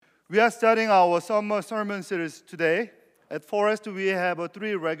We are studying our summer sermon series today. At Forest, we have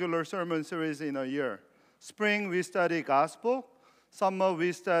 3 regular sermon series in a year. Spring, we study Gospel. Summer,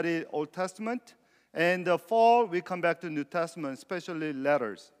 we study Old Testament. And the fall, we come back to New Testament, especially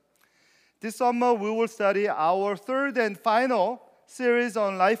letters. This summer, we will study our 3rd and final series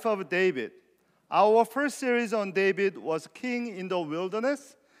on life of David. Our first series on David was King in the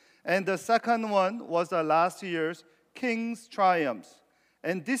Wilderness, and the second one was last year's King's Triumphs.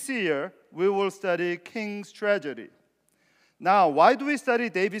 And this year, we will study King's Tragedy. Now, why do we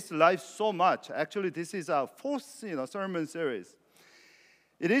study David's life so much? Actually, this is our 4th sermon series.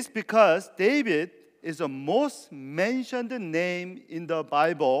 It is because David is the most mentioned name in the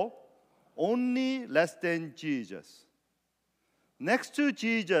Bible, only less than Jesus. Next to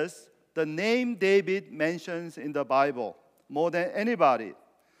Jesus, the name David mentions in the Bible more than anybody.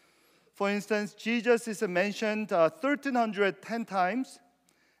 For instance, Jesus is mentioned 1,310 times,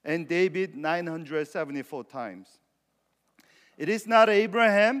 and David 974 times. It is not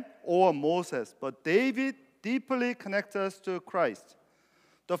Abraham or Moses, but David deeply connects us to Christ.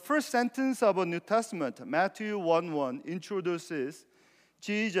 The first sentence of the New Testament, Matthew 1:1, introduces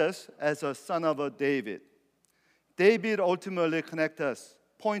Jesus as a son of David. David ultimately connects us,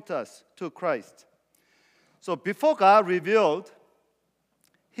 points us to Christ. So before God revealed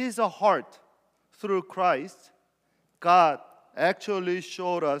His heart through Christ, God actually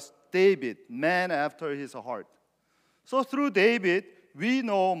showed us David, man after His heart. So through David, we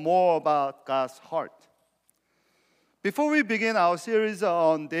know more about God's heart. Before we begin our series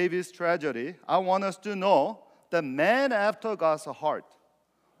on David's tragedy, I want us to know that man after God's heart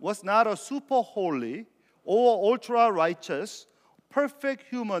was not a super holy or ultra righteous, perfect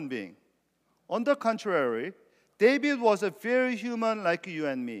human being. On the contrary, David was a very human like you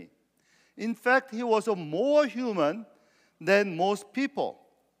and me. In fact, he was a more human than most people.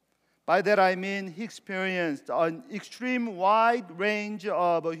 By that I mean he experienced an extreme wide range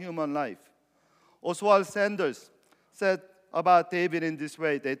of human life. Oswald Sanders said about David in this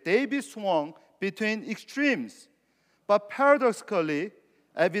way, that David swung between extremes, but paradoxically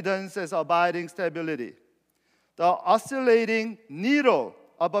evidences abiding stability. The oscillating needle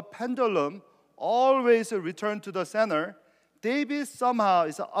of a pendulum always returns to the center. David somehow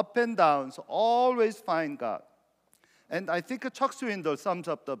is up and down, so always find God. And I think Chuck Swindoll sums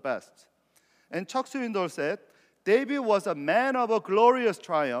up the best. And Chuck Swindoll said, David was a man of a glorious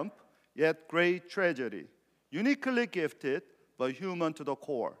triumph, yet great tragedy. Uniquely gifted, but human to the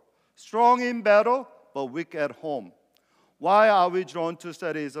core. Strong in battle, but weak at home. Why are we drawn to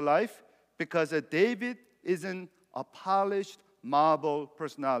study his life? Because David isn't a polished marble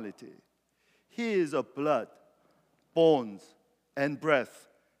personality. He is a blood, bones, and breath,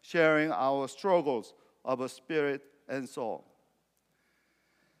 sharing our struggles of a spirit and soul.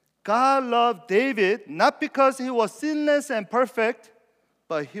 God loved David not because he was sinless and perfect,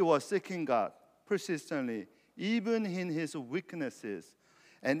 but he was seeking God persistently, even in his weaknesses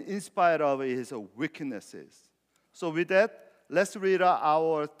and in spite of his weaknesses. So with that, let's read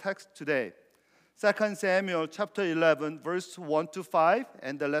our text today. 2 Samuel chapter 11, verse 1 to 5,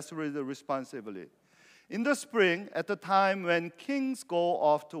 and let's read it responsibly. In the spring, at the time when kings go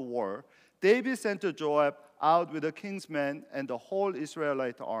off to war, David sent Joab out with the king's men and the whole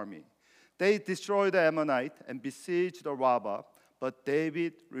Israelite army. They destroyed the Ammonite and besieged the Rabbah, but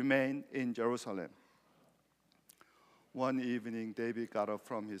David remained in Jerusalem. One evening, David got up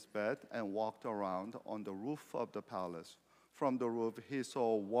from his bed and walked around on the roof of the palace. From the roof, he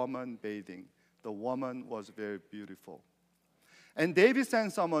saw a woman bathing. The woman was very beautiful. And David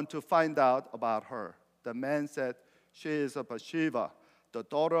sent someone to find out about her. The man said, she is a Bathsheba, the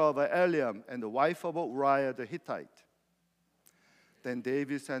daughter of Eliam and the wife of Uriah the Hittite. Then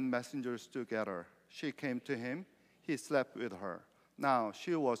David sent messengers to get her. She came to him. He slept with her. Now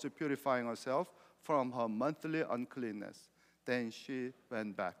she was purifying herself from her monthly uncleanness. Then she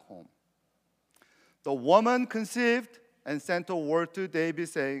went back home. The woman conceived and sent a word to David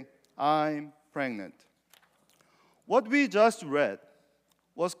saying, I'm pregnant. What we just read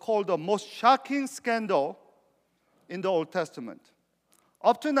was called the most shocking scandal in the Old Testament.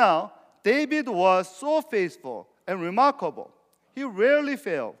 Up to now, David was so faithful and remarkable. He rarely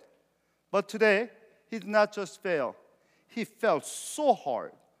failed. But today, he did not just fail. He fell so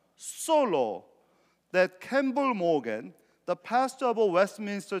hard, so low, that Campbell Morgan, the pastor of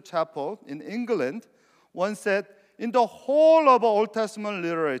Westminster Chapel in England, once said, in the whole of Old Testament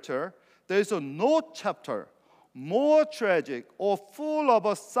literature, there is no chapter more tragic or full of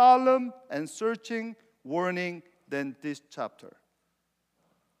a solemn and searching warning than this chapter.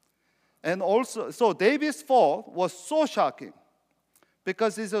 And also, so David's fall was so shocking.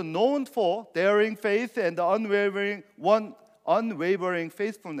 because he's known for daring faith and unwavering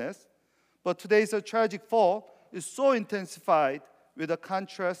faithfulness. But today's tragic fall is so intensified with the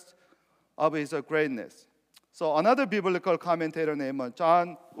contrast of his greatness. So another biblical commentator named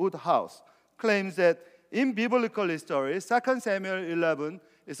John Woodhouse claims that in biblical history, 2 Samuel 11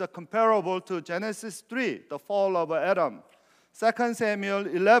 is comparable to Genesis 3, the fall of Adam. 2 Samuel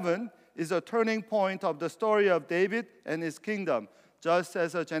 11 is a turning point of the story of David and his kingdom, just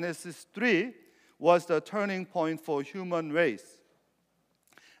as Genesis 3 was the turning point for human race.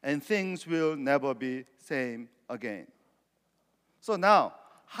 And things will never be same again. So now,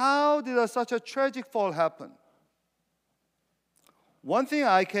 how did such a tragic fall happen? One thing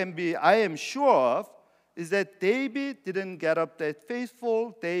I am sure of is that David didn't get up that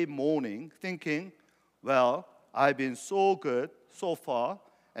faithful day morning thinking, well, I've been so good so far,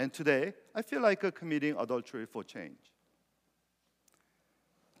 and today I feel like committing adultery for change.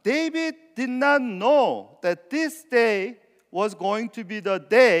 David did not know that this day was going to be the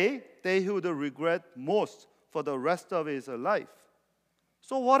day that he would regret most for the rest of his life.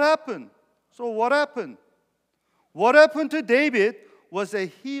 So what happened? What happened to David was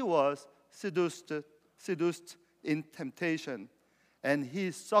that he was seduced in temptation, and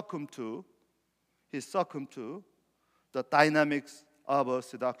he succumbed to the dynamics of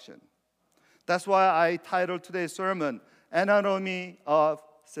seduction. That's why I titled today's sermon, Anatomy of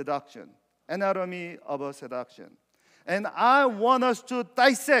Seduction. Anatomy of Seduction. And I want us to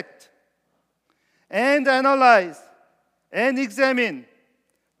dissect and analyze and examine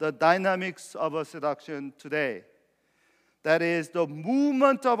the dynamics of seduction today. That is the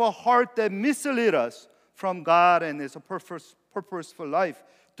movement of a heart that misleads us from God and His purposeful life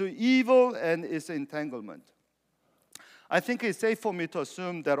to evil and its entanglement. I think it's safe for me to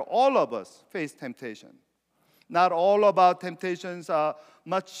assume that all of us face temptation. Not all of our temptations are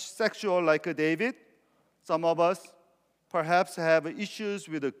much sexual like David. Some of us perhaps have issues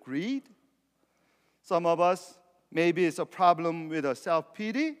with greed. Some of us, maybe it's a problem with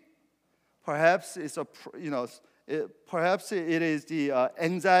self-pity. Perhaps perhaps it is the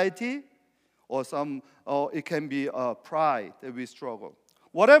anxiety, or it can be pride that we struggle.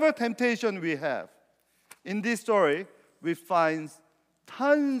 Whatever temptation we have, in this story, we find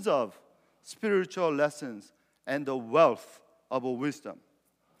tons of spiritual lessons and the wealth of wisdom.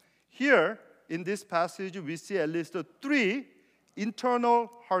 Here, in this passage, we see at least three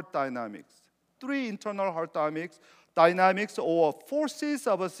internal heart dynamics. Three internal heart dynamics or forces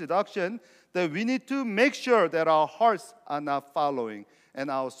of seduction that we need to make sure that our hearts are not following and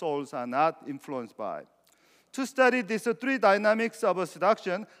our souls are not influenced by. To study these three dynamics of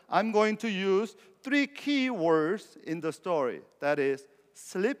seduction, I'm going to use three key words in the story. That is,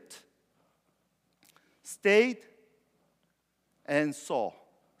 slipped, stayed, and saw.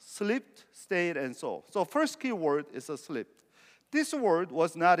 Slipped, stayed, and saw. So first key word is a slipped. This word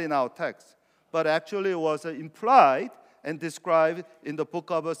was not in our text, but actually was implied and described in the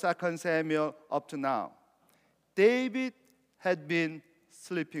book of 2 Samuel up to now. David had been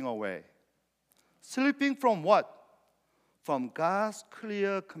slipping away. Slipping from what? From God's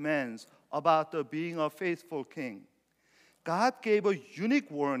clear commands about being a faithful king. God gave unique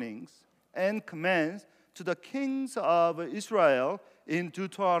warnings and commands to the kings of Israel in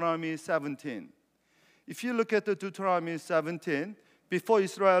Deuteronomy 17. If you look at the Deuteronomy 17, before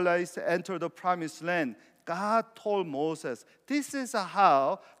Israelites entered the promised land, God told Moses, this is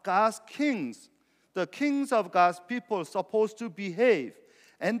how God's kings, the kings of God's people, are supposed to behave.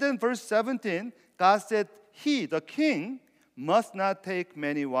 And then verse 17, God said, he, the king, must not take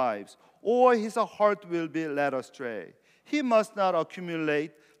many wives, or his heart will be led astray. He must not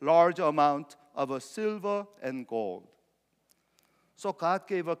accumulate large amount of silver and gold. So God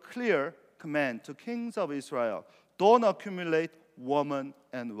gave a clear command to kings of Israel, don't accumulate woman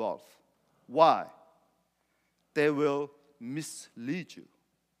and wealth. Why? They will mislead you.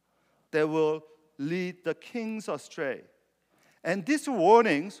 They will lead the kings astray. And these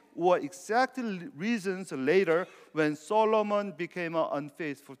warnings were exactly reasons later when Solomon became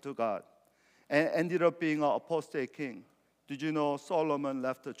unfaithful to God and ended up being an apostate king. Did you know Solomon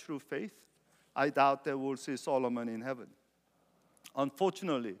left the true faith? I doubt that we'll see Solomon in heaven.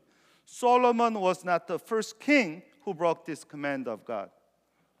 Unfortunately, Solomon was not the first king who broke this command of God.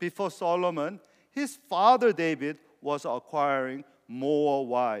 Before Solomon, his father David was acquiring more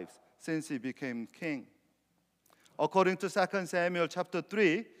wives since he became king. According to 2 Samuel chapter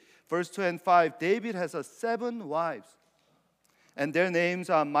 3, verse 2 and 5, David has 7 wives. And their names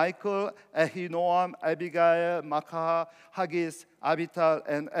are Michal, Ahinoam, Abigail, Maacah, Haggis, Abital,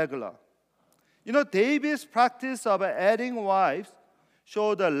 and Eglah. You know, David's practice of adding wives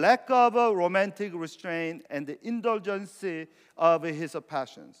show the lack of a romantic restraint and the indulgence of his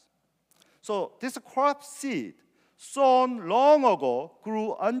passions. So this crop seed, sown long ago,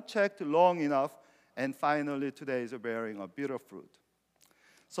 grew unchecked long enough, and finally today is bearing a bitter fruit.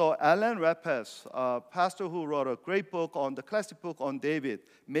 So Alan Rappes, a pastor who wrote a great book on the classic book on David,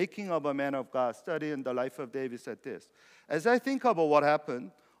 Making of a Man of God, studying the life of David, said this: as I think about what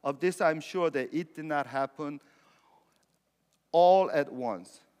happened, of this I'm sure that it did not happen all at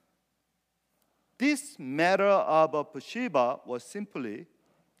once. This matter of Bathsheba was simply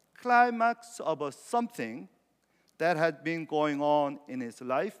climax of something that had been going on in his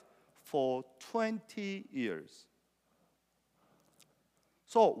life for 20 years.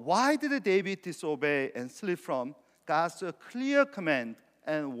 So why did David disobey and slip from God's clear command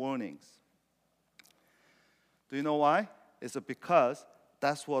and warnings? Do you know why? It's because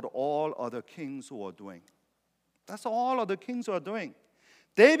that's what all other kings were doing. That's all other kings were doing.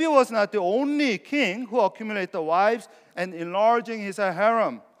 David was not the only king who accumulated wives and enlarging his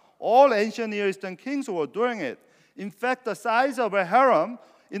harem. All ancient Near Eastern kings were doing it. In fact, the size of a harem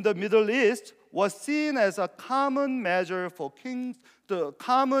in the Middle East was seen as a common measure for kings, the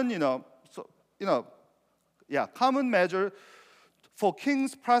common, common measure for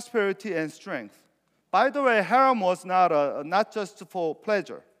kings' prosperity and strength. By the way, harem was not just for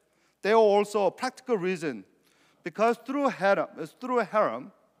pleasure. There was also a practical reason, because through a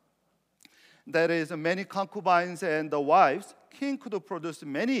harem, that is, many concubines and the wives, king could produce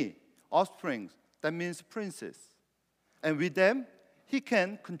many offspring. That means princes, and with them, he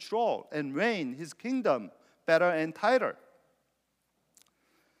can control and reign his kingdom better and tighter.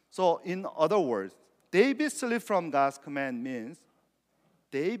 So, in other words, David slipped from God's command means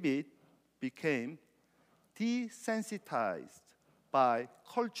David became desensitized by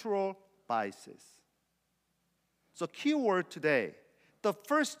cultural biases. So, key word today, the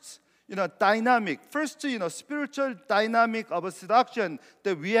first spiritual dynamic of a seduction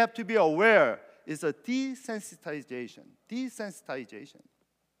that we have to be aware is a desensitization. Desensitization.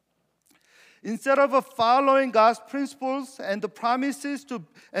 Instead of following God's principles and the promises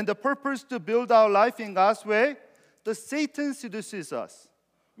and the purpose to build our life in God's way, Satan seduces us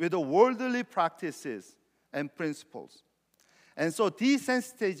with the worldly practices and principles. And so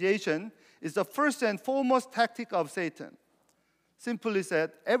desensitization is the first and foremost tactic of Satan. Simply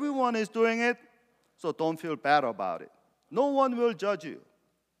said, everyone is doing it, so don't feel bad about it. No one will judge you.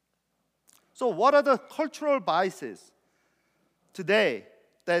 So what are the cultural biases today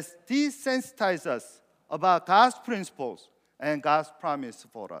that desensitize us about God's principles and God's promise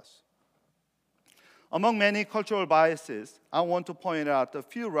for us? Among many cultural biases, I want to point out a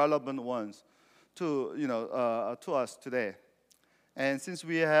few relevant ones to us today. And since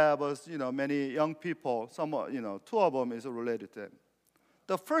we have many young people, two of them is related to them.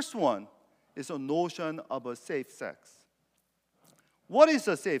 The first one is a notion of a safe sex. What is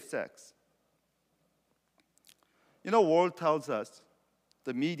a safe sex? World tells us,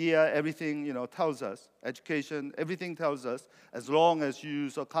 the media, everything, tells us, education, everything tells us, as long as you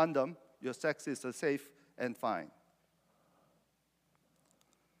use a condom, your sex is safe and fine.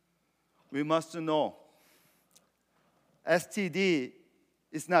 We must know, STD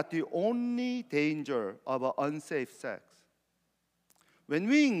is not the only danger of unsafe sex. When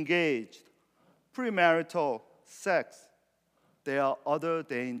we engage premarital sex, there are other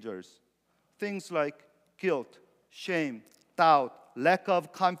dangers. Things like guilt, shame, doubt, lack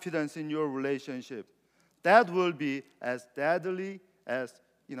of confidence in your relationship. That will be as deadly as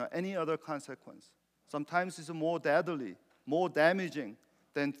any other consequence. Sometimes it's more deadly, more damaging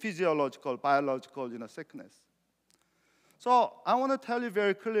than physiological, biological sickness. So I want to tell you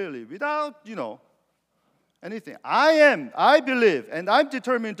very clearly, without anything, I believe, and I'm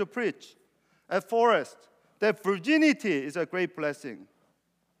determined to preach at Forest, that virginity is a great blessing,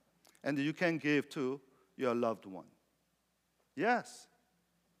 and you can give to your loved one. Yes.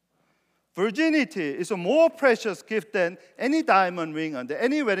 Virginity is a more precious gift than any diamond ring and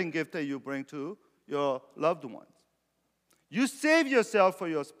any wedding gift that you bring to your loved ones. You save yourself for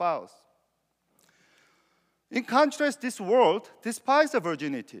your spouse. In contrast, this world despises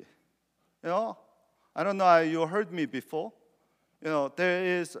virginity. I don't know if you heard me before. There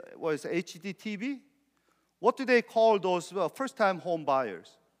is HDTV. What do they call those first-time home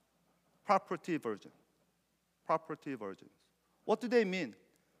buyers? Property virgin. Property virgins. What do they mean?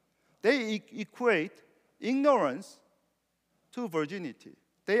 They equate ignorance to virginity.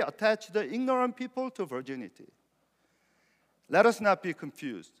 They attach the ignorant people to virginity. Let us not be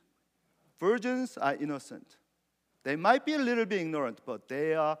confused. Virgins are innocent. They might be a little bit ignorant, but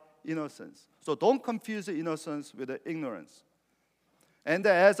they are innocent. So don't confuse the innocence with the ignorance. And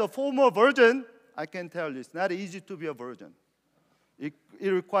as a former virgin, I can tell you, it's not easy to be a virgin. It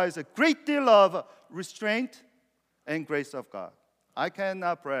requires a great deal of restraint and grace of God. I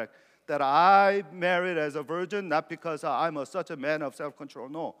cannot brag that I married as a virgin, not because I'm such a man of self-control.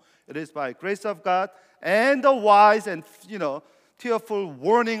 No, it is by grace of God and the wise and tearful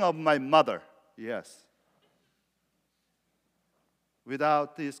warning of my mother. Yes.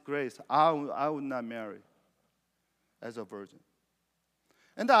 Without this grace, I would not marry as a virgin.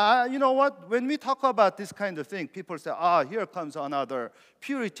 And you know what? When we talk about this kind of thing, people say, here comes another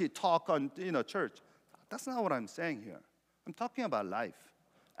purity talk on church. That's not what I'm saying here. I'm talking about life.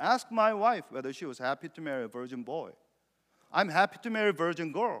 Ask my wife whether she was happy to marry a virgin boy. I'm happy to marry a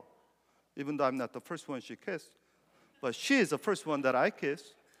virgin girl, even though I'm not the first one she kissed. But she is the first one that I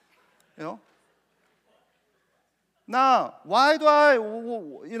kissed. Now, why do I,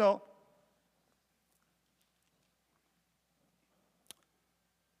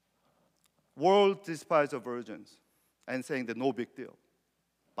 world despises virgins and saying that no big deal.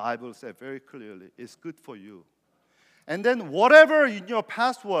 Bible said very clearly, it's good for you. And then whatever in your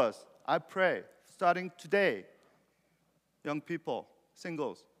past was, I pray, starting today, young people,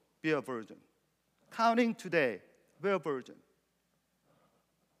 singles, be a virgin. Counting today, be a virgin.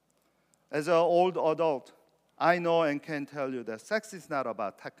 As an old adult, I know and can tell you that sex is not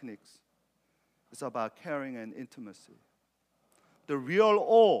about techniques. It's about caring and intimacy. The real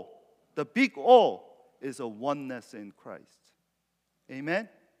O, the big O, is a oneness in Christ. Amen?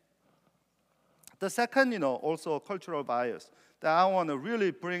 The second, also cultural bias that I want to really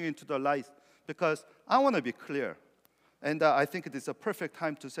bring into the light, because I want to be clear. And I think it is a perfect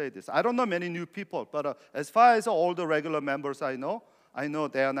time to say this. I don't know many new people, but as far as all the regular members I know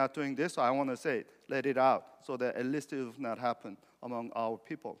they are not doing this, so I want to say it, let it out, so that at least it will not happen among our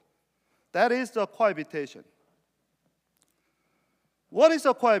people. That is the cohabitation. What is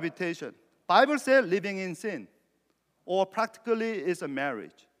a cohabitation? Bible says living in sin, or practically is a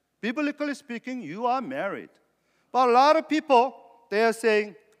marriage. Biblically speaking, you are married. But a lot of people, they are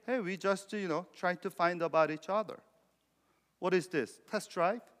saying, hey, we just, trying to find about each other. What is this? Test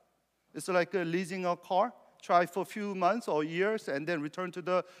drive? It's like leasing a car, try for a few months or years, and then return to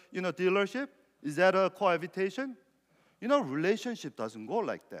the, dealership. Is that a cohabitation? Relationship doesn't go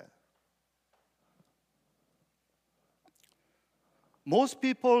like that. Most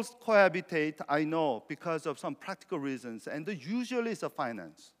people cohabitate, I know, because of some practical reasons, and usually it's a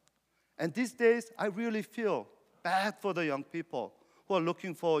finance. And these days, I really feel bad for the young people who are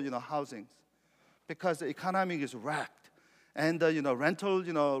looking for, housing, because the economy is wrecked, and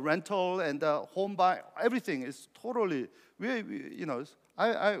rental and home buy, everything is totally, really,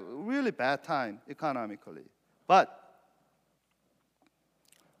 really bad time economically. But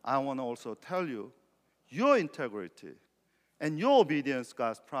I want to also tell you, your integrity and your obedience to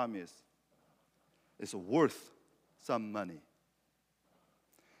God's promise is worth some money.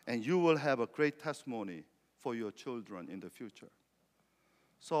 And you will have a great testimony for your children in the future.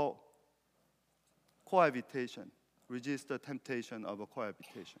 So, cohabitation. Resist the temptation of a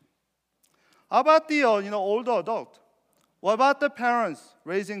cohabitation. How about the older adult? What about the parents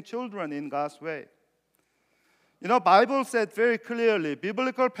raising children in God's way? Bible said very clearly,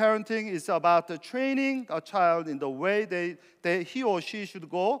 biblical parenting is about the training a child in the way that he or she should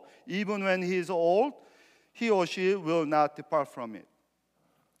go. Even when he is old, he or she will not depart from it.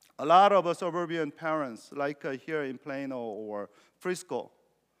 A lot of suburban parents, like here in Plano or Frisco,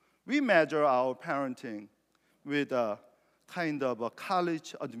 we measure our parenting with a kind of a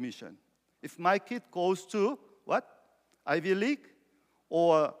college admission. If my kid goes to Ivy League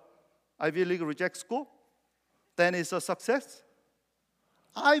or Ivy League reject school, then it's a success.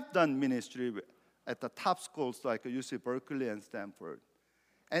 I've done ministry at the top schools like UC Berkeley and Stanford.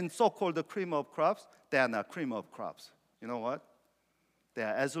 And so-called the cream of crops, they are not cream of crops. You know what? They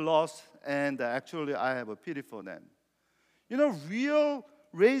are as lost, and actually I have a pity for them. Real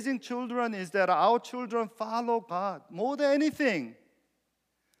raising children is that our children follow God more than anything.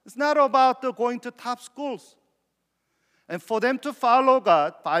 It's not about going to top schools. And for them to follow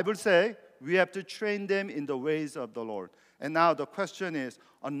God, Bible says, we have to train them in the ways of the Lord. And now the question is,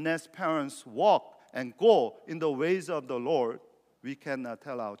 unless parents walk and go in the ways of the Lord, we cannot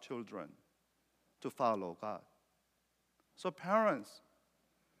tell our children to follow God. So parents,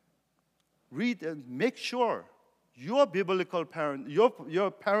 read and make sure your biblical parent,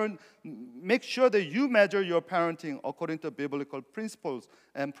 your parent, make sure that you measure your parenting according to biblical principles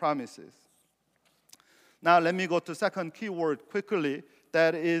and promises. Now let me go to second key word quickly.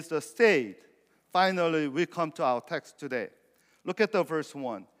 That is the state. Finally, we come to our text today. Look at the verse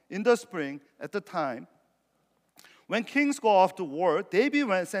 1. In the spring, at the time, When kings go off to war,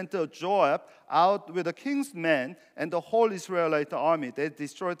 David sent Joab out with the king's men and the whole Israelite army. They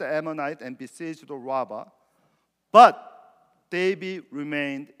destroyed the Ammonite and besieged Rabbah. But David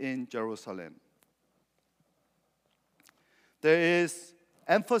remained in Jerusalem. There is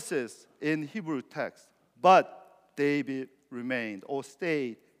emphasis in Hebrew text, but David remained or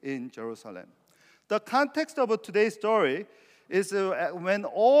stayed in Jerusalem. The context of today's story is when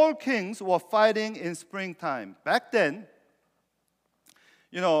all kings were fighting in springtime. Back then,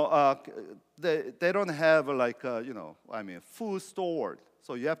 they don't have food stored.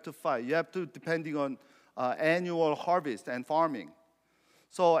 So you have to fight. You have to, depending on annual harvest and farming.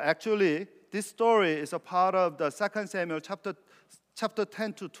 So actually, this story is a part of the 2 Samuel chapter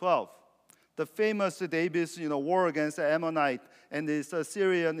 10 to 12. The famous David's war against the Ammonite and his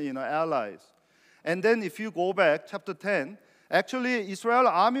Syrian allies. And then if you go back, chapter 10, actually Israel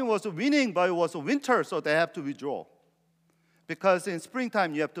army was winning, but it was winter, so they have to withdraw. Because in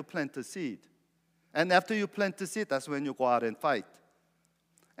springtime, you have to plant the seed. And after you plant the seed, that's when you go out and fight.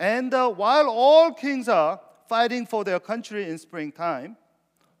 And while all kings are fighting for their country in springtime,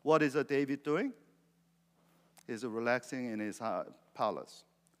 what is David doing? He's relaxing in his palace.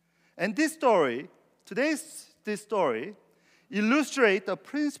 And this story, this story, illustrates the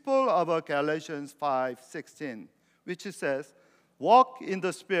principle of Galatians 5:16, which says, "Walk in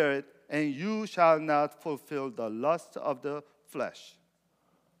the Spirit, and you shall not fulfill the lust of the flesh."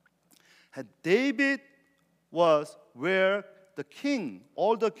 And David was where the king,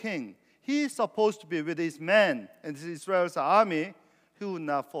 older king, he is supposed to be with his men and Israel's army. He would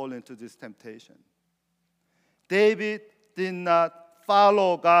not fall into this temptation. David did not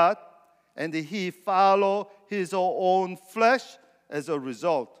follow God, and he followed his own flesh. As a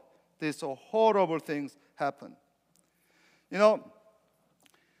result, these horrible things happen.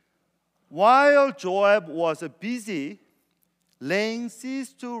 While Joab was busy laying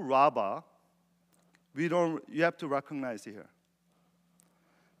siege to Rabbah, you have to recognize here.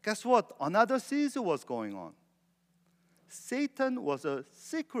 Guess what? Another siege was going on. Satan was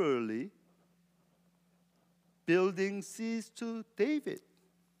secretly building siege to David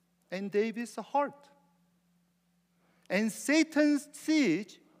and David's heart. And Satan's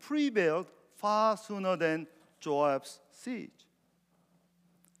siege prevailed far sooner than Joab's siege.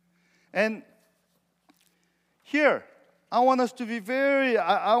 And here, I want us to be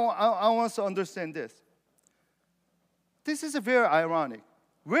I want us to understand this. This is very ironic.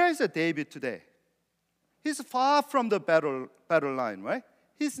 Where is David today? He's far from the battle line, right?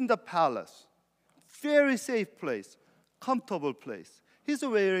 He's in the palace. Very safe place, comfortable place. He's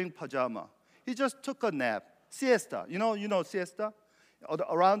wearing pajama. He just took a nap, siesta. You know siesta?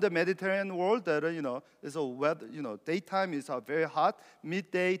 Around the Mediterranean world, there's a weather. Daytime is very hot.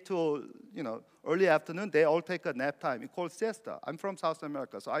 Midday to early afternoon, they all take a nap time. It's called siesta. I'm from South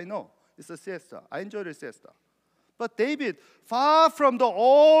America, so I know it's a siesta. I enjoy the siesta. But David, far from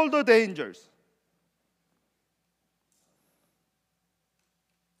all the dangers,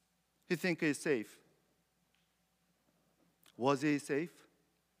 he thinks he's safe. Was he safe?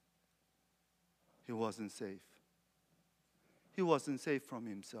 He wasn't safe. He wasn't safe from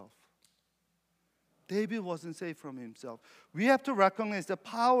himself. David wasn't safe from himself. We have to recognize the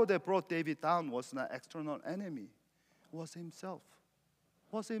power that brought David down was not external enemy. It was himself.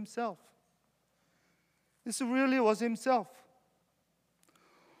 It was himself. This really was himself.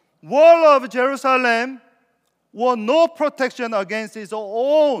 Wall of Jerusalem was no protection against his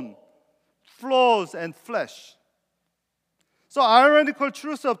own flaws and flesh. So ironical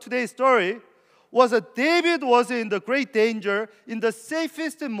truth of today's story was that David was in the great danger in the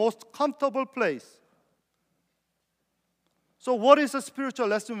safest and most comfortable place. So what is the spiritual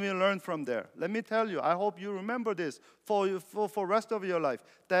lesson we learn from there? Let me tell you, I hope you remember this for the rest of your life.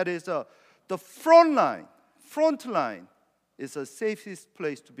 That is the front line is the safest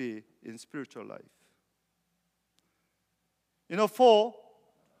place to be in spiritual life. For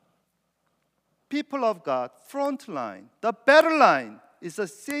people of God, front line, the battle line is a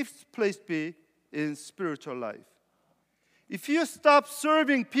safe place to be in spiritual life. If you stop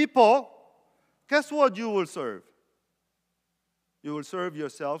serving people, guess what you will serve? You will serve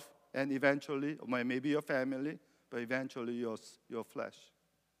yourself and eventually, or maybe your family, but eventually your flesh.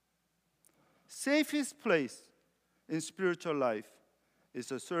 Safest place in spiritual life is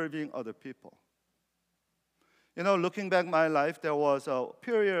serving other people. Looking back my life, there was a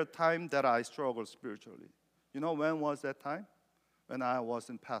period of time that I struggled spiritually. When was that time? When I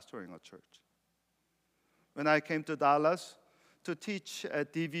wasn't pastoring a church. When I came to Dallas to teach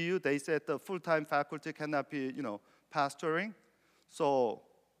at DVU, they said the full-time faculty cannot be, pastoring. So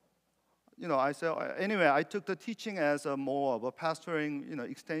I said, anyway, I took the teaching as a more of a pastoring,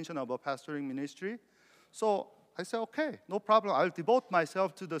 extension of a pastoring ministry. So I said, okay, no problem. I'll devote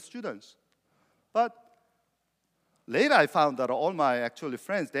myself to the students. But later I found that all my actually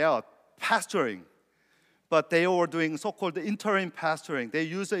friends, they are pastoring. But they were doing so-called interim pastoring. They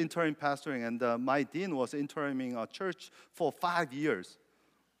use the interim pastoring, and my dean was interiming a church for 5 years.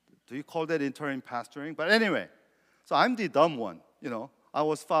 Do you call that interim pastoring? But anyway, so I'm the dumb one, I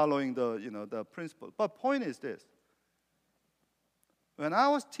was following the principle. But point is this. When I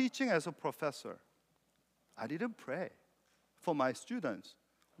was teaching as a professor, I didn't pray for my students.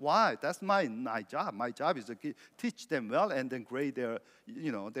 Why? That's my job. My job is to teach them well and then grade their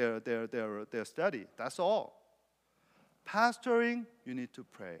study. That's all. Pastoring, you need to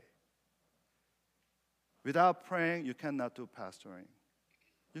pray. Without praying, you cannot do pastoring.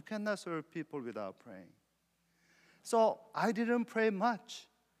 You cannot serve people without praying. So I didn't pray much.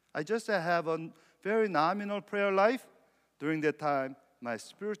 I just have a very nominal prayer life. During that time, my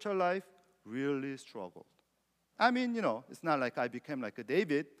spiritual life really struggled. I mean, it's not like I became like a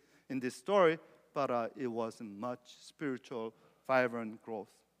David in this story, but it wasn't much spiritual, vibrant growth.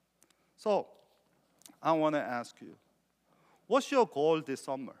 So I want to ask you, what's your goal this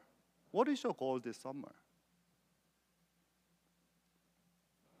summer? What is your goal this summer?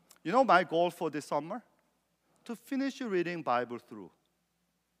 My goal for this summer? To finish reading Bible through.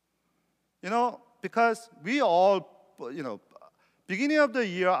 Because we all, beginning of the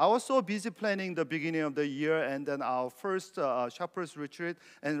year, I was so busy planning the beginning of the year and then our first Shepherd's Retreat.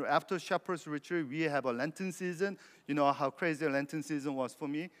 And after Shepherd's Retreat, we have a Lenten season. You know how crazy a Lenten season was for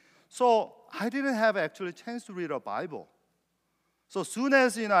me. So I didn't have actually a chance to read a Bible. So soon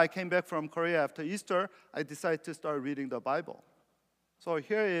as I came back from Korea after Easter, I decided to start reading the Bible. So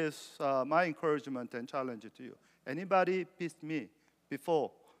here is my encouragement and challenge to you. Anybody beat me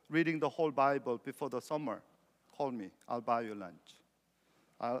before reading the whole Bible before the summer, call me. I'll buy you lunch.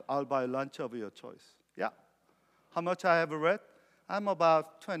 I'll buy lunch of your choice. Yeah. How much I have read? I'm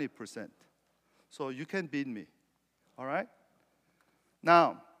about 20%. So you can beat me. All right?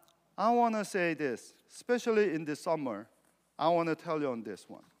 Now, I want to say this, especially in the summer, I want to tell you on this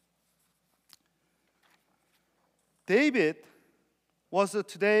one. David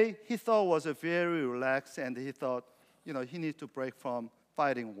today, he thought was very relaxed, and he thought, he needs to break from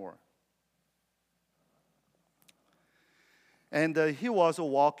fighting war. And he was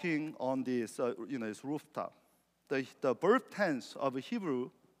walking on this, his rooftop. The birth tense of Hebrew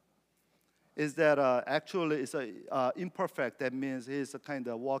is that actually it's imperfect. That means he's kind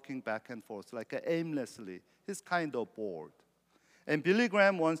of walking back and forth, like aimlessly. He's kind of bored. And Billy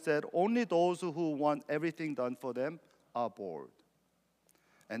Graham once said, only those who want everything done for them are bored.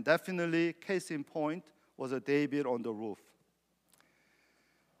 And definitely, case in point, was a David on the roof.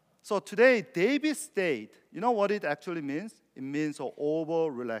 So today, David's state, you know what it actually means? It means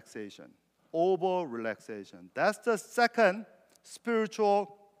over-relaxation. Over-relaxation. That's the second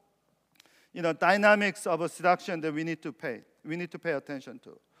spiritual, dynamics of a seduction that we need to pay attention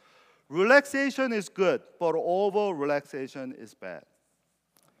to. Relaxation is good, but over-relaxation is bad.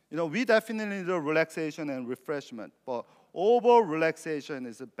 We definitely need relaxation and refreshment, but over-relaxation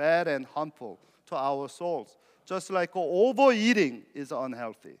is bad and harmful to our souls, just like overeating is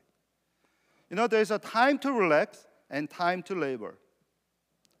unhealthy. There's a time to relax and time to labor.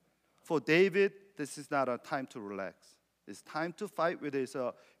 For David, this is not a time to relax. It's time to fight with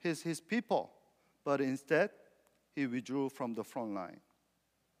his people. But instead, he withdrew from the front line.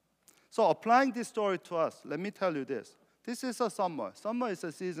 So applying this story to us, let me tell you this. This is a summer. Summer is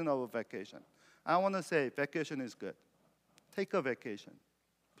a season of a vacation. I want to say vacation is good. Take a vacation.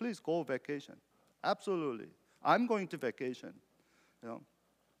 Please go vacation. Absolutely. I'm going to vacation.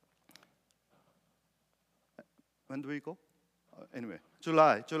 When do we go? Anyway,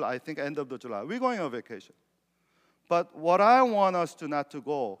 July, I think end of the July. We're going on vacation. But what I want us to not to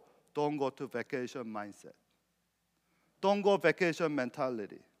go, don't go to vacation mindset. Don't go vacation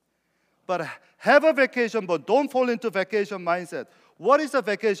mentality. But have a vacation, but don't fall into vacation mindset. What is a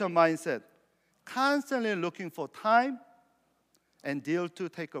vacation mindset? Constantly looking for time and deal to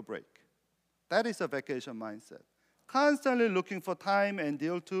take a break. That is a vacation mindset. Constantly looking for time and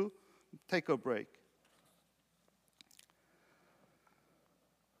deal to take a break.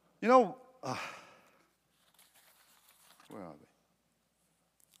 Where are we?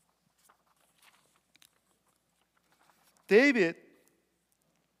 David,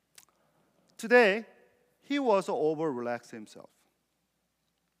 today, he was over-relaxed himself.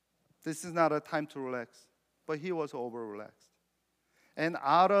 This is not a time to relax, but he was over-relaxed. And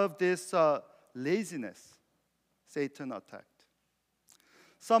out of this laziness, Satan attacked.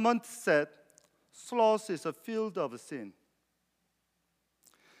 Someone said, sloth is a field of sin.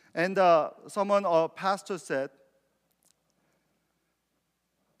 And a pastor said,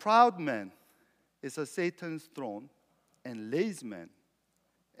 proud man is a Satan's throne, and lazy man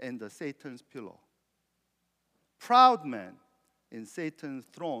and the Satan's pillow. Proud man in Satan's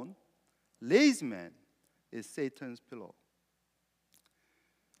throne, lazy man is Satan's pillow.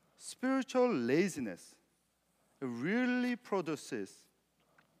 Spiritual laziness really produces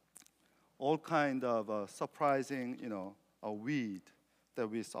all kind of surprising, a weed that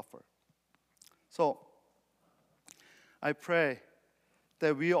we suffer. So I pray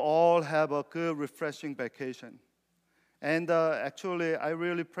that we all have a good, refreshing vacation. And actually, I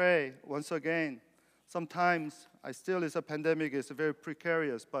really pray, once again, sometimes it's a pandemic, it's very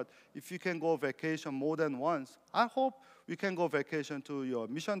precarious, but if you can go vacation more than once, I hope we can go vacation to your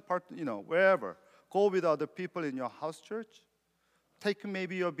mission partner, wherever. Go with other people in your house church. Take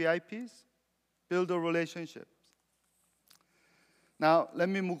maybe your VIPs. Build a relationship. Now, let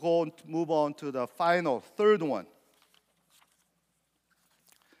me move on to the final, third one.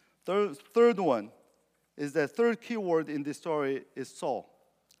 Third one is the third key word in this story is Saul.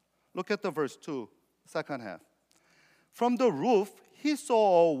 Look at the verse 2, second half. From the roof, he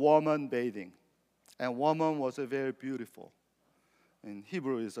saw a woman bathing, and woman was very beautiful. In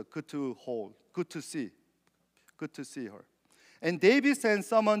Hebrew, is a good to hold, good to see her. And David sent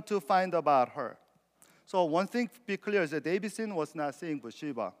someone to find about her. So one thing to be clear is that David was not seeing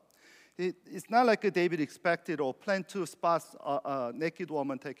Bathsheba. It's not like David expected or planned to spot a naked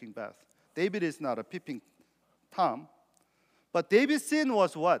woman taking bath. David is not a peeping Tom. But David's sin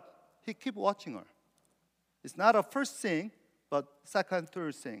was what? He kept watching her. It's not a first thing, but second,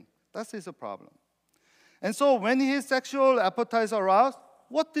 third thing. That's his problem. And so when his sexual appetite aroused,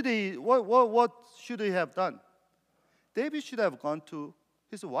 what should he have done? David should have gone to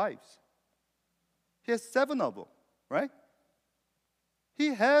his wives. He has 7 of them, right?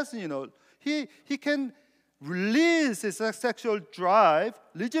 He has, he can release his sexual drive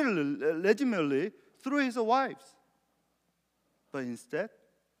legitimately through his wives. But instead,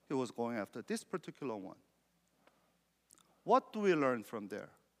 he was going after this particular one. What do we learn from there?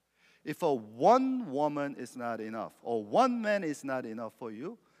 If one woman is not enough, or one man is not enough for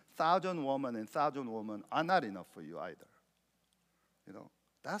you, 1,000 women and 1,000 women are not enough for you either.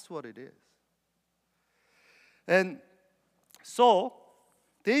 That's what it is. And so,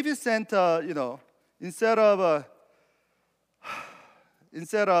 David sent, instead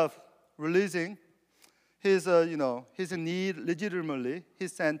of releasing his need legitimately, he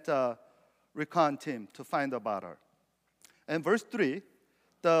sent a recon team to find about her. And verse 3,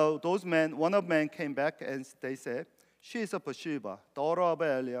 one of men came back and they said, she is a Bathsheba, daughter of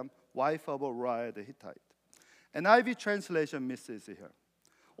Eliam, wife of Uriah the Hittite. NIV translation misses here.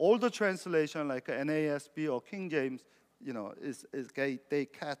 All the translation like NASB or King James, they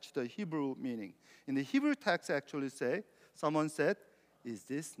catch the Hebrew meaning. In the Hebrew text actually someone said, is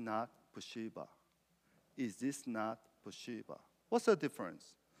this not Bathsheba? Is this not Bathsheba? What's the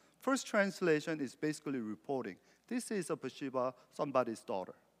difference? First translation is basically reporting. This is a Bathsheba, somebody's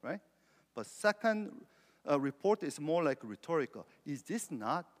daughter, right? But second report is more like rhetorical. Is this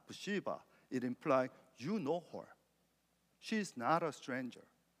not Bathsheba? It implies you know her. She's not a stranger.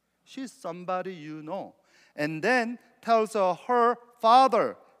 She's somebody you know. And then tells her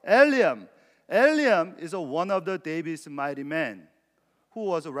father, Eliam. Eliam is one of the David's mighty men who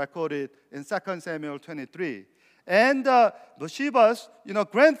was recorded in 2 Samuel 23. And Bathsheba's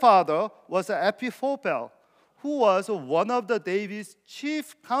grandfather was Ahithophel, who was one of the David's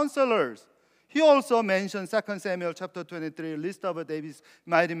chief counselors. He also mentioned 2 Samuel chapter 23, list of David's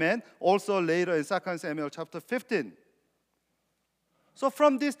mighty men, also later in 2 Samuel chapter 15. So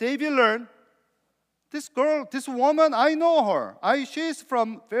from this, David learned, this woman, I know her. She's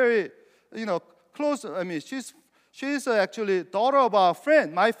from very, close. She's actually daughter of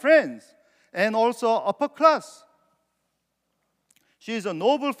my friends, and also upper class. She's a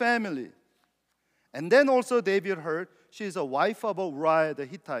noble family. And then also David heard she's a wife of Uriah the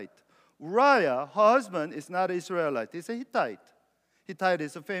Hittite. Uriah, her husband, is not Israelite. He's a Hittite. Hittite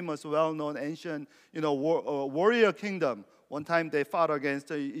is a famous, well-known, ancient, warrior kingdom. One time they fought against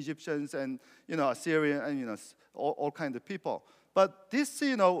the Egyptians and, Assyrian and, all kinds of people. But this,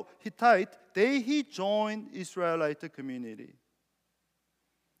 Hittite, he joined Israelite community,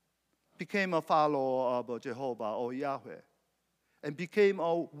 became a follower of Jehovah or Yahweh, and became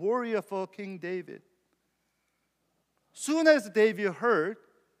a warrior for King David. Soon as David heard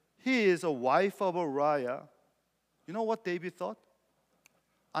he is a wife of Uriah, you know what David thought?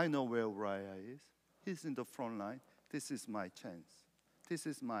 I know where Uriah is. He's in the front line. This is my chance. This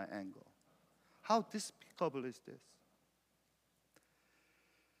is my angle. How despicable is this?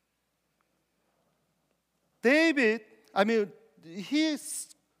 David, he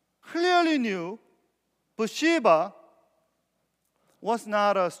clearly knew Bathsheba was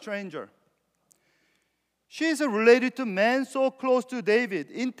not a stranger. She is related to men so close to David.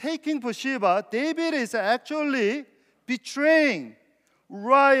 In taking Bathsheba, David is actually betraying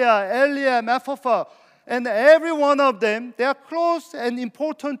Uriah, Eliab, Ephatha, and every one of them. They are close and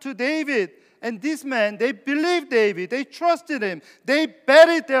important to David. And these men, they believed David. They trusted him. They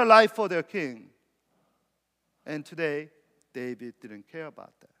buried their life for their king. And today, David didn't care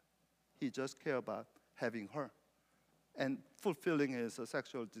about that. He just cared about having her and fulfilling his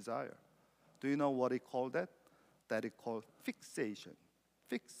sexual desire. Do you know what he called that? That he called fixation.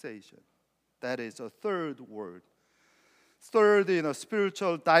 Fixation. That is a third word. Third,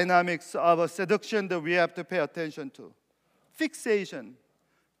 spiritual dynamics of a seduction that we have to pay attention to. Fixation.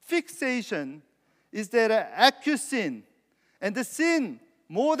 Fixation is that acute sin. And the sin,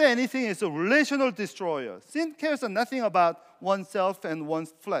 more than anything, is a relational destroyer. Sin cares nothing about oneself and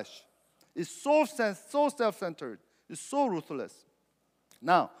one's flesh. It's so self-centered. It's so ruthless.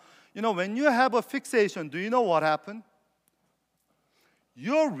 Now, when you have a fixation, do you know what happens?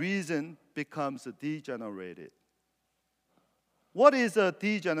 Your reason becomes degenerated. What is a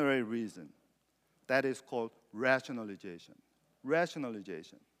degenerate reason? That is called rationalization.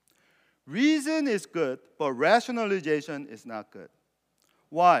 Rationalization. Reason is good, but rationalization is not good.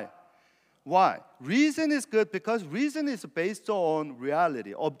 Why? Why? Reason is good because reason is based on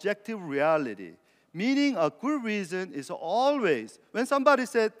reality, objective reality. Meaning a good reason is always,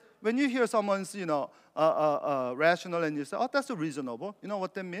 when you hear someone's, rational and you say, oh, that's reasonable. You know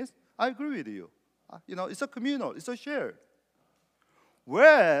what that means? I agree with you. It's a communal, it's a shared.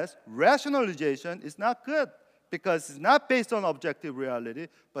 Whereas rationalization is not good because it's not based on objective reality,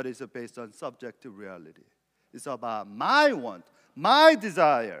 but it's based on subjective reality. It's about my want, my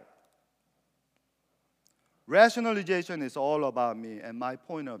desire. Rationalization is all about me and my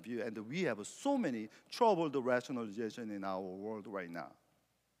point of view, and we have so many troubled rationalization in our world right now.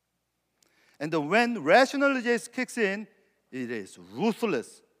 And when rationalization kicks in, it is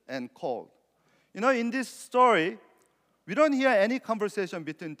ruthless and cold. In this story, we don't hear any conversation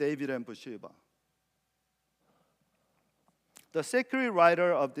between David and Bathsheba. The sacred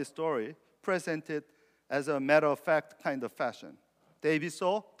writer of this story presented as a matter-of-fact kind of fashion. David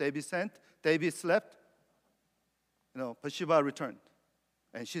saw, David sent, David slept. Bathsheba returned,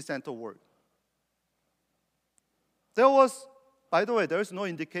 and she sent a word. By the way, there is no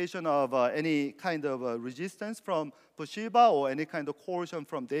indication of any kind of resistance from Bathsheba or any kind of coercion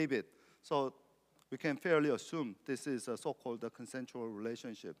from David. So we can fairly assume this is a so-called consensual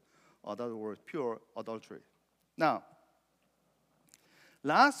relationship, or in other words, pure adultery. Now,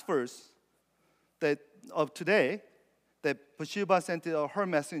 last verse of today, that Bathsheba sent her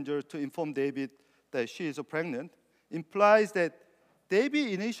messenger to inform David that she is pregnant, implies that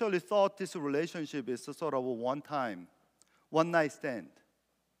David initially thought this relationship is a sort of a one-night stand.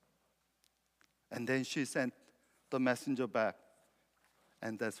 And then she sent the messenger back,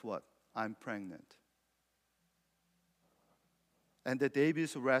 and that's what? I'm pregnant. And the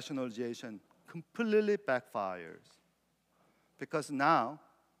David's rationalization completely backfires because now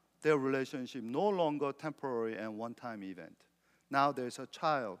their relationship no longer temporary and one-time event. Now there's a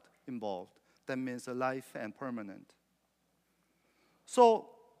child involved. That means a life and permanent. So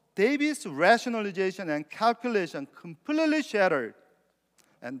David's rationalization and calculation completely shattered.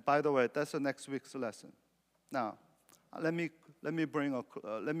 And by the way, that's the next week's lesson. Now, let me bring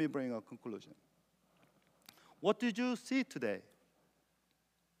a conclusion. What did you see today?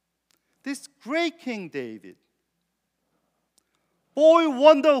 This great King David. Boy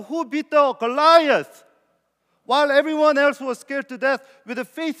wonder who beat the Goliath while everyone else was scared to death with a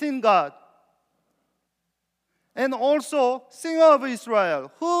faith in God. And also, singer of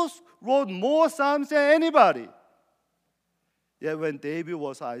Israel, who wrote more psalms than anybody. Yet when David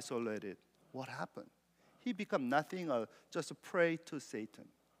was isolated, what happened? He became nothing, just a prey to Satan.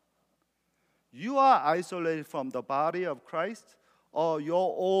 You are isolated from the body of Christ or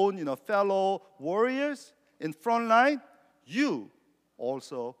your own fellow warriors in front line, you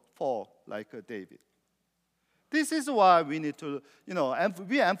also fall like David. This is why we need to,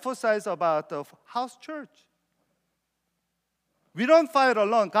 we emphasize about the house church. We don't fight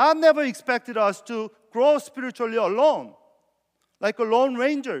alone. God never expected us to grow spiritually alone, like lone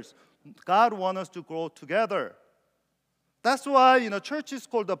rangers. God wants us to grow together. That's why, church is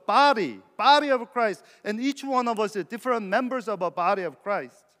called the body of Christ. And each one of us is different members of a body of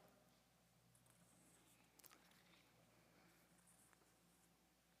Christ.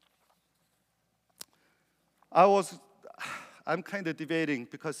 I'm kind of debating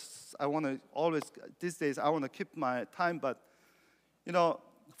because I want to always, these days, I want to keep my time, but,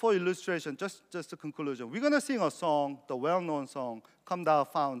 for illustration, just a conclusion. We're going to sing a song, the well-known song, Come Thou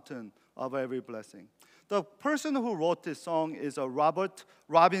Fountain of Every Blessing. The person who wrote this song is Robert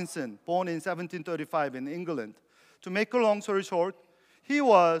Robinson, born in 1735 in England. To make a long story short, he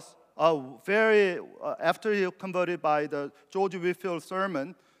was after he converted by the George Whitefield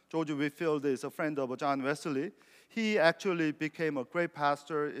sermon. George Whitefield is a friend of John Wesley. He actually became a great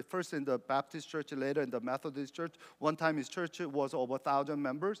pastor, first in the Baptist church, later in the Methodist church. One time his church was over 1,000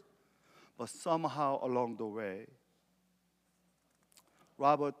 members. But somehow along the way,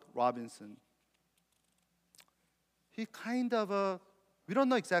 Robert Robinson, he we don't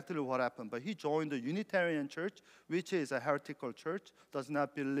know exactly what happened, but he joined the Unitarian Church, which is a heretical church, does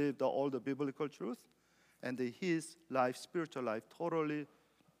not believe all the biblical truth, and his spiritual life, totally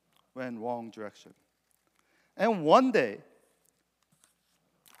went wrong direction. And one day,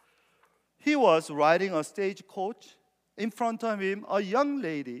 he was riding a stagecoach. In front of him, a young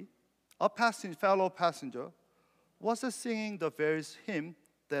lady, fellow passenger, was singing the various hymn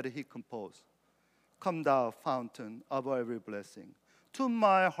that he composed. Come thou fountain of every blessing, to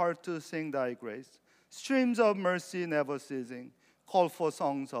my heart to sing thy grace. Streams of mercy never ceasing, call for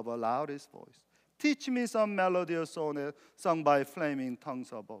songs of a loudest voice. Teach me some melodious sonnet sung by flaming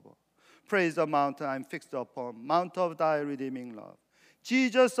tongues above. Praise the mountain I'm fixed upon, mount of thy redeeming love.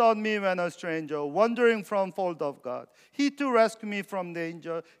 Jesus sought me when a stranger, wandering from fold of God. He to rescue me from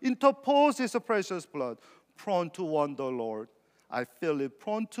danger, interposed his precious blood. Prone to wander, Lord, I feel it.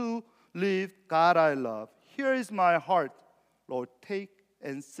 Prone to leave, God I love. Here is my heart, Lord, take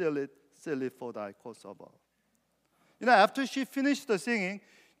and seal it for thy cause above. After she finished the singing,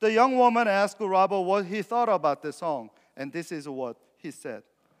 the young woman asked Robert what he thought about the song. And this is what he said.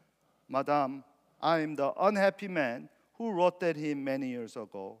 Madame, I am the unhappy man who wrote that hymn many years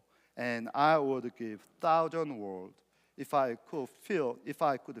ago, and I would give 1,000 worlds if I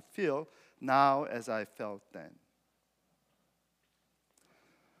could feel now as I felt then.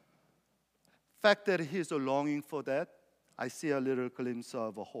 Fact that he's longing for that, I see a little glimpse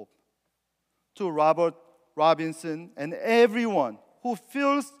of hope. To Robert Robinson and everyone who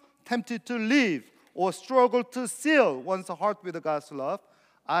feels tempted to leave or struggle to seal one's heart with God's love,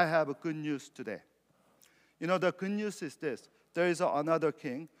 I have good news today. The good news is this. There is another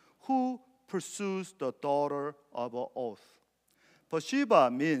king who pursues the daughter of an oath.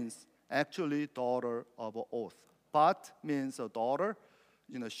 Bathsheba means actually daughter of an oath. Bat means a daughter.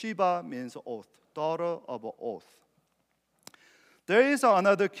 Sheba means oath, daughter of an oath. There is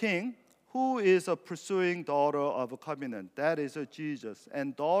another king who is pursuing daughter of a covenant. That is Jesus.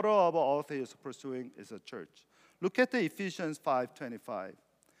 And daughter of an oath he is pursuing is a church. Look at the Ephesians 5:25.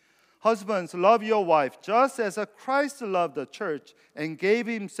 Husbands, love your wife just as Christ loved the church and gave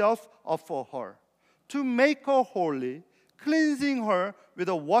himself up for her, to make her holy, cleansing her with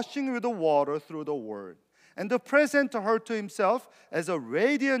a washing with the water through the word, and to present her to himself as a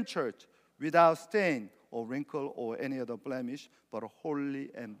radiant church without stain or wrinkle or any other blemish, but holy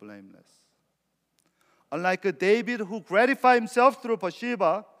and blameless. Unlike David, who gratified himself through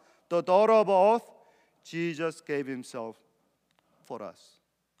Bathsheba, the daughter of oath, Jesus gave himself for us,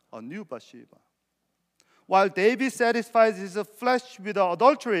 a new Bathsheba. While David satisfies his flesh with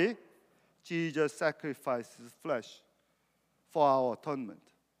adultery, Jesus sacrificed his flesh for our atonement.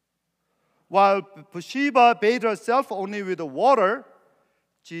 While Bathsheba bathed herself only with the water,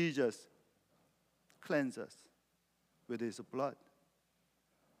 Jesus cleansed us with his blood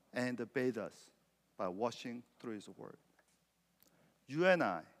and bathed us by washing through his word. You and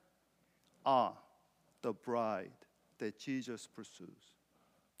I are the bride that Jesus pursues.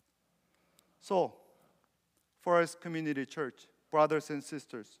 So, Forest Community Church, brothers and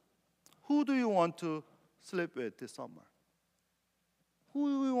sisters, who do you want to sleep with this summer? Who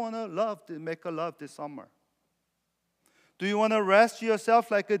do you want to make a love this summer? Do you want to rest yourself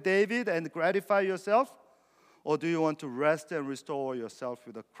like a David and gratify yourself? Or do you want to rest and restore yourself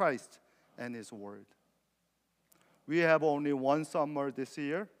with Christ and his word? We have only one summer this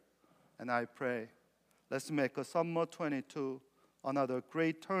year, and I pray, let's make a summer 22 another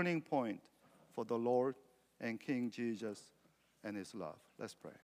great turning point for the Lord and King Jesus and his love. Let's pray.